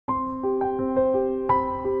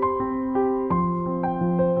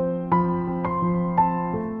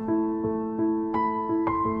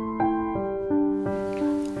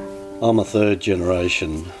I'm a third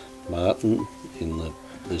generation Martin in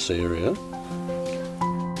this area.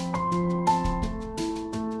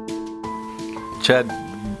 Chad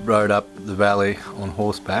rode up the valley on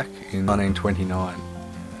horseback in 1929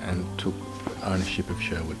 and took ownership of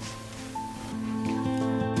Sherwood.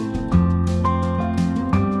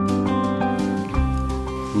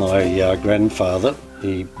 My grandfather,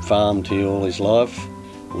 he farmed here all his life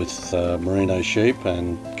with merino sheep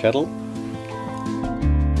and cattle.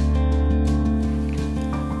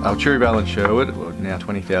 Turee Vale in Sherwood, now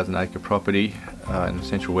 20,000 acre property in the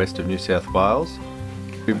central west of New South Wales.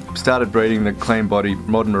 We started breeding the clean-bodied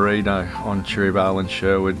modern merino on Turee Vale in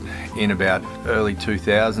Sherwood in about early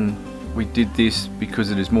 2000. We did this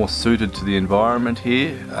because it is more suited to the environment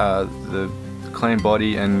here. The clean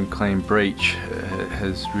body and clean breech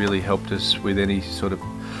has really helped us with any sort of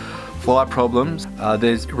fly problems.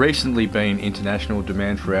 There's recently been international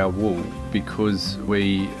demand for our wool because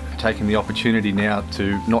we taken the opportunity now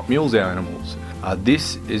to not mulese our animals.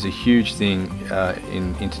 This is a huge thing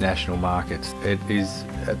in international markets. It is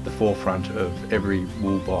at the forefront of every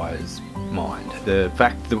wool buyer's mind. The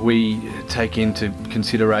fact that we take into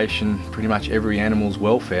consideration pretty much every animal's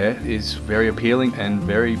welfare is very appealing and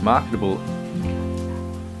very marketable.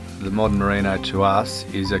 The modern merino to us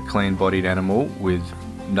is a clean-bodied animal with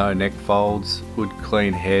no neck folds, good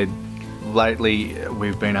clean head. Lately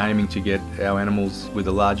we've been aiming to get our animals with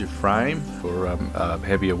a larger frame for a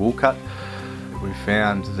heavier wool cut. We've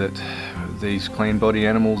found that these clean body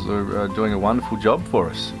animals are doing a wonderful job for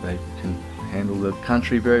us. They can handle the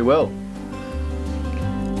country very well.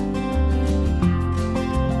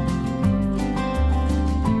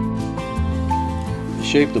 The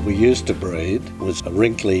sheep that we used to breed was a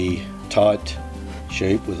wrinkly, tight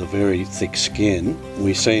sheep with a very thick skin.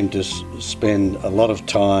 We seemed to spend a lot of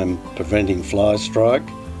time preventing fly strike.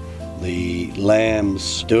 The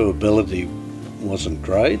lamb's durability wasn't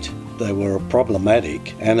great. They were a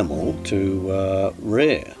problematic animal to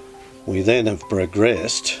rear. We then have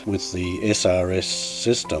progressed with the SRS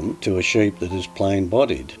system to a sheep that is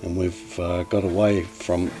plain-bodied, and we've got away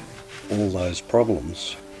from all those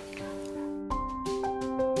problems.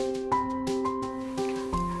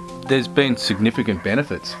 There's been significant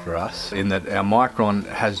benefits for us in that our micron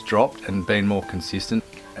has dropped and been more consistent.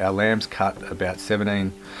 Our lambs cut about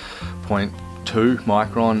 17.2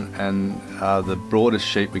 micron, and the broadest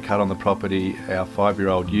sheep we cut on the property, our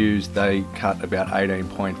 5-year-old ewes, they cut about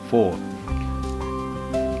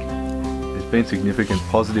 18.4. There's been significant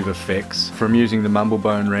positive effects from using the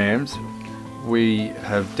Mumblebone rams. We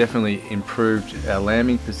have definitely improved our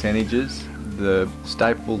lambing percentages. The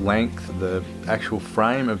staple length, the actual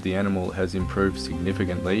frame of the animal has improved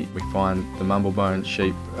significantly. We find the Mumblebone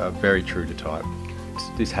sheep are very true to type.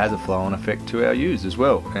 This has a flow-on effect to our ewes as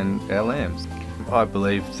well, and our lambs. I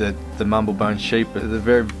believe that the Mumblebone sheep are the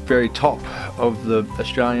very, very top of the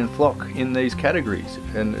Australian flock in these categories,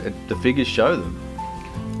 and the figures show them.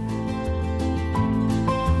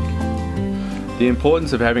 The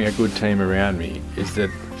importance of having a good team around me is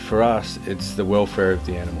that for us, it's the welfare of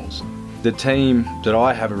the animals. The team that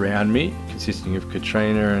I have around me, consisting of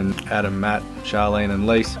Katrina and Adam, Matt, Charlene and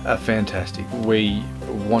Lise, are fantastic. We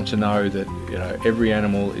want to know that every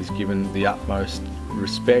animal is given the utmost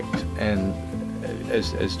respect and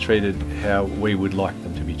is treated how we would like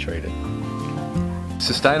them to be treated.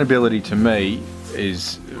 Sustainability to me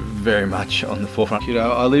is very much on the forefront.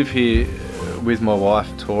 I live here with my wife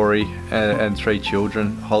Tori and 3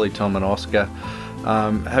 children, Holly, Tom and Oscar.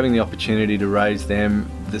 Having the opportunity to raise them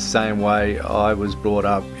the same way I was brought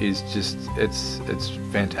up is just, it's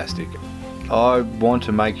fantastic. I want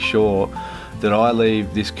to make sure that I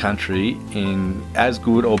leave this country in as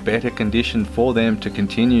good or better condition for them to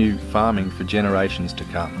continue farming for generations to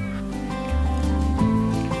come.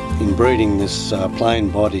 In breeding this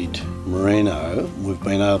plain-bodied merino, we've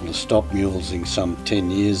been able to stop mulesing some 10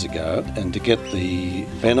 years ago, and to get the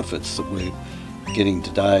benefits that we're getting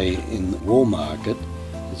today in the wool market,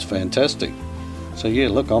 it's fantastic. So yeah,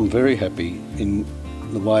 look, I'm very happy in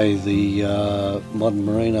the way the modern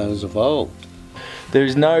merino has evolved. There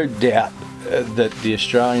is no doubt that the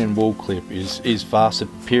Australian wool clip is far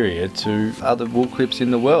superior to other wool clips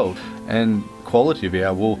in the world, and quality of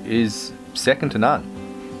our wool is second to none.